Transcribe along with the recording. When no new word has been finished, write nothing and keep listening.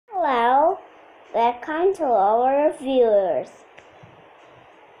Welcome to our viewers.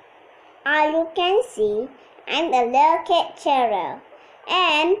 As you can see, I'm the little kid channel,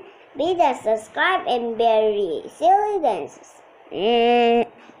 and be the subscribe and very silly dances.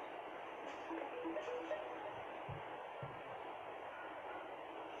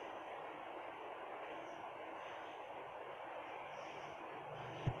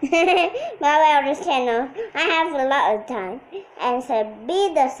 My other channel, I have a lot of time, and so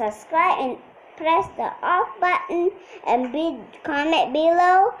be the subscribe and press the off button and be comment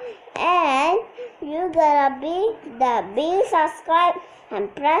below, and you gotta be subscribe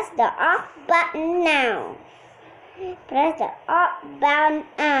and press the off button now. Press the off button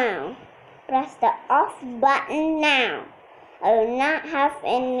now. Press the off button now. I will not have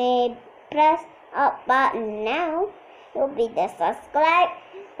any press up button now. You'll be the subscribe.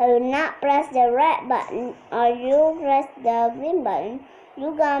 I will not press the red button or you press the green button.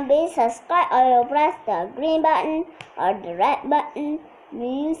 You gonna be subscribed or you press the green button or the red button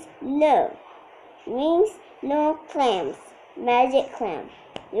means no. Means no claims. Magic claim.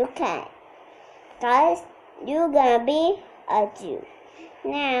 You can't. Guys, you gonna be a Jew.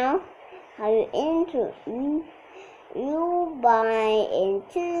 Now, are you into you buy in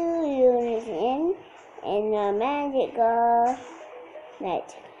 2 units in a magical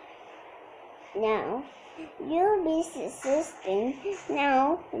magic. Now, you'll be assisting.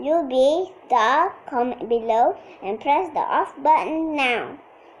 Now, you'll be the comment below and press the off button now.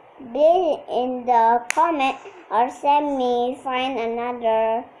 Be in the comment or send me find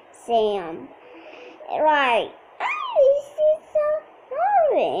another Sam. Right. This is so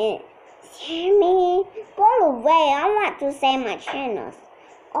hard. Sammy, go away. I want to say my channels.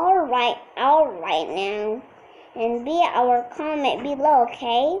 Alright now. And be our comment below,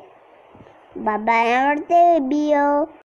 okay? Bye bye, our video.